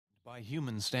By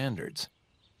human standards,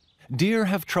 deer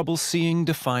have trouble seeing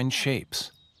defined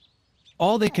shapes.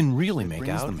 All they can really make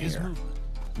out is movement.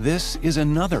 This is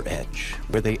another edge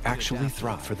where they actually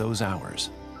thrive for those hours.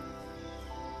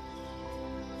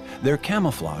 Their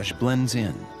camouflage blends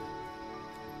in.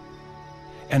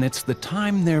 And it's the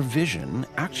time their vision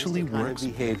actually works.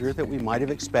 Kind of behavior that we might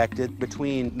have expected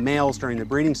between males during the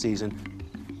breeding season,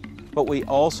 but we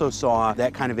also saw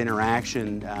that kind of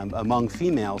interaction among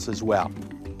females as well.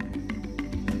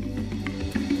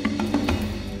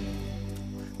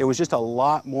 There was just a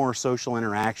lot more social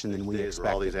interaction than we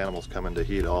expected. All these animals coming to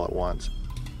heat all at once.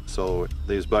 So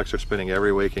these bucks are spending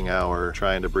every waking hour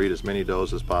trying to breed as many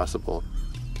does as possible.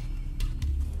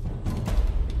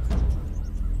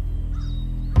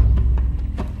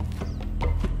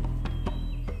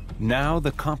 Now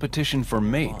the competition for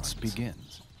mates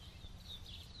begins.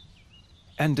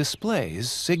 And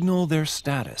displays signal their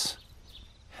status.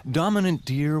 Dominant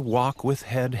deer walk with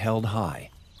head held high.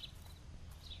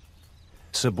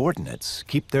 Subordinates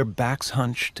keep their backs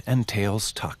hunched and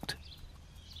tails tucked.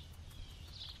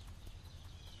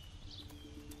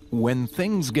 When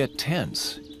things get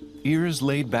tense, ears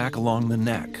laid back along the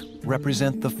neck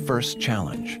represent the first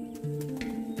challenge.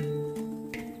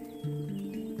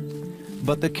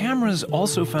 But the cameras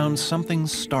also found something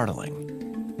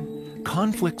startling.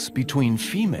 Conflicts between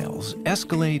females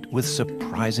escalate with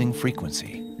surprising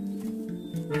frequency.